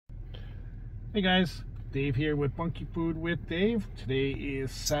Hey guys, Dave here with Funky Food with Dave. Today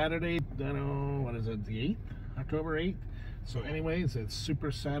is Saturday, I don't know, what is it, the 8th? October 8th? So anyways, it's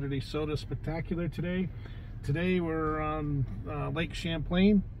Super Saturday Soda Spectacular today. Today we're on Lake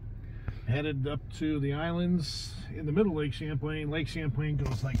Champlain, headed up to the islands in the middle of Lake Champlain. Lake Champlain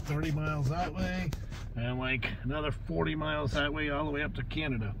goes like 30 miles that way and like another 40 miles that way all the way up to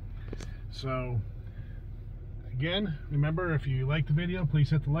Canada. So again, remember, if you like the video, please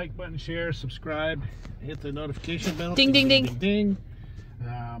hit the like button, share, subscribe, hit the notification bell. Ding, ding, ding. Ding, ding.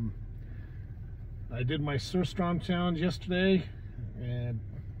 I did my Surf Strong challenge yesterday, and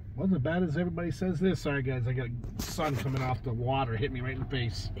wasn't as bad as everybody says this. Sorry guys, I got sun coming off the water, hit me right in the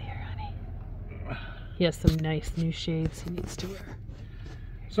face. Here, honey. He has some nice new shades he needs to wear.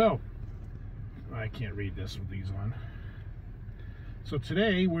 So, I can't read this with these on. So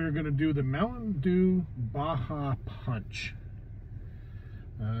today we're going to do the Mtn Dew Baja Punch.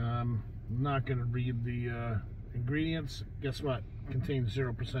 I'm not going to read the ingredients. Guess what? It contains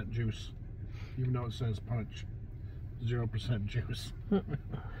 0% juice, even though it says punch. 0% juice.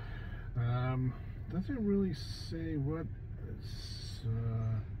 Doesn't really say what it's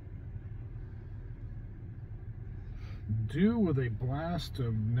Dew with a blast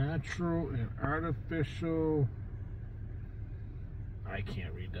of natural and artificial. I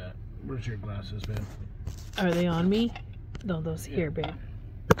can't read that. Where's your glasses, man? Are they on me? No, those here, babe.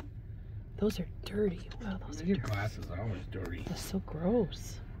 Those are dirty. Wow, those are Your dirty. glasses are always dirty. That's so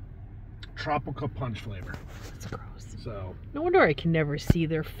gross. Tropical punch flavor. That's gross. So. No wonder I can never see.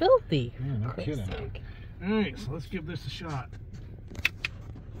 They're filthy. Yeah, no For kidding. Christ's sake. All right, so let's give this a shot.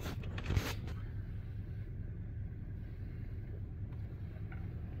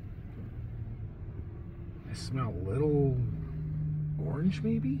 I smell a little orange,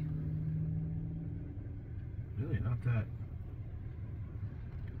 maybe? Really, not that.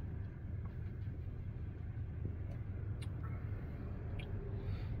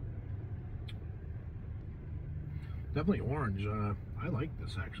 Definitely orange. I like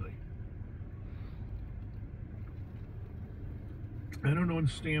this, actually. I don't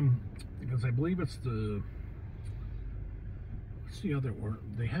understand, because I believe it's the... What's the other one?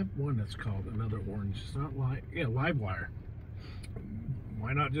 They have one that's called another orange. It's not Live Wire.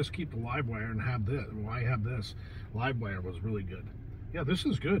 Why not just keep the Live Wire and have this? Why have this? Live Wire was really good. Yeah, this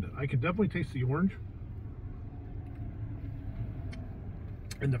is good. I can definitely taste the orange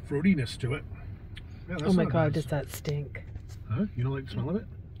and the fruitiness to it. Yeah, that's Oh my not God, bad. does that stink? Huh? You don't like the smell of it?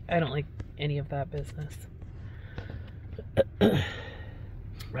 I don't like any of that business.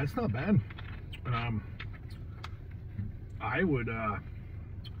 That's not bad. I would I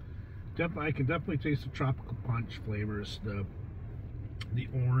can definitely taste the tropical punch flavors, the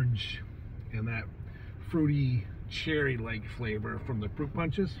orange and that fruity cherry-like flavor from the fruit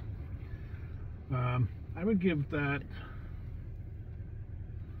punches. I would give that,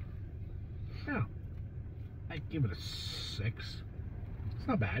 yeah, I'd give it a 6. It's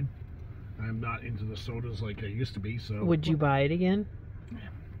not bad. I'm not into the sodas like I used to be, so. Would you buy it again?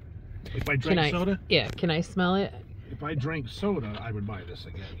 If I drank soda? Yeah, can I smell it? If I drank soda, I would buy this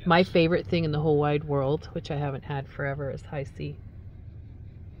again. Yes. My favorite thing in the whole wide world, which I haven't had forever, is High C.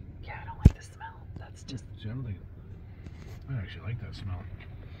 Yeah, I don't like the smell. That's just... See, I actually like that smell.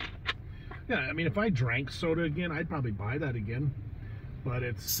 Yeah, I mean, if I drank soda again, I'd probably buy that again. But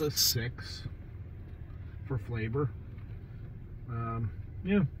it's a 6 for flavor.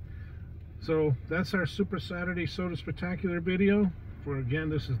 Yeah. So that's our Super Saturday Soda Spectacular video. For again,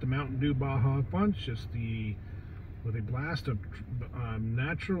 this is the Mtn Dew Baja Punch. It's the with a blast of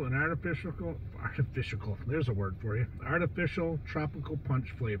natural and artificial, there's a word for you, artificial tropical punch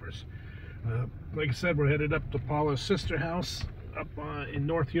flavors. Like I said, we're headed up to Paula's sister house up in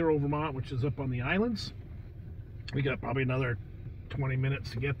North Hero, Vermont, which is up on the islands. We got probably another 20 minutes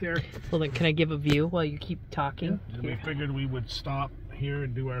to get there. Well, then can I give a view while you keep talking? Yeah. We figured we would stop here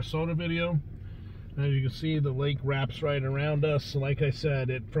and do our soda video. As you can see, the lake wraps right around us. Like I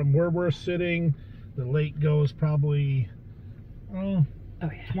said, from where we're sitting, the lake goes probably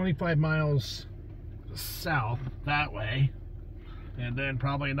 25 miles south that way, and then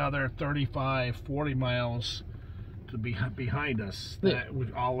probably another 35, 40 miles to be behind us. That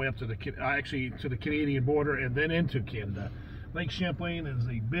would all the way up to the Canadian border and then into Canada. Lake Champlain is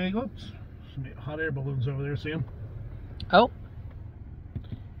a big. Oops, some hot air balloons over there. See them? Oh.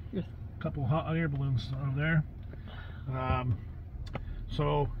 Couple hot air balloons over there.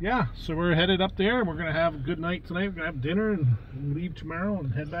 So yeah, so we're headed up there. We're gonna have a good night tonight. We're gonna have dinner and leave tomorrow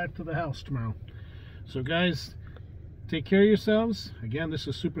and head back to the house tomorrow. So guys, Take care of yourselves. Again, this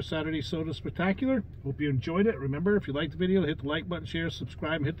is Super Saturday Soda Spectacular. Hope you enjoyed it. Remember, if you liked the video, hit the like button, share,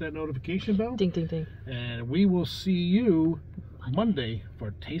 subscribe, and hit that notification bell. Ding, ding, ding. And we will see you Monday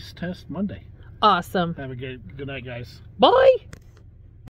for Taste Test Monday. Awesome. Have a good night, guys. Bye.